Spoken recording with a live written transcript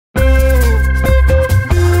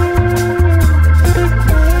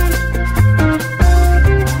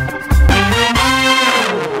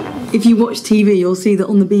if you watch TV, you'll see that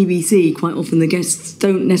on the BBC, quite often the guests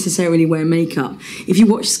don't necessarily wear makeup. If you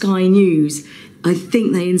watch Sky News, I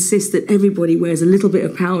think they insist that everybody wears a little bit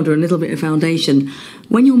of powder, a little bit of foundation.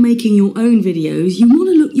 When you're making your own videos, you want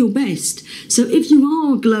to look your best. So if you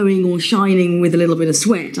are glowing or shining with a little bit of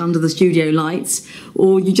sweat under the studio lights,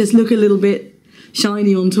 or you just look a little bit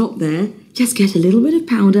shiny on top there, just get a little bit of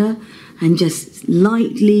powder and just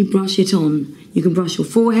lightly brush it on. You can brush your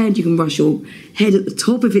forehead, you can brush your head at the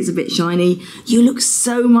top if it's a bit shiny. You look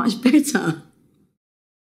so much better.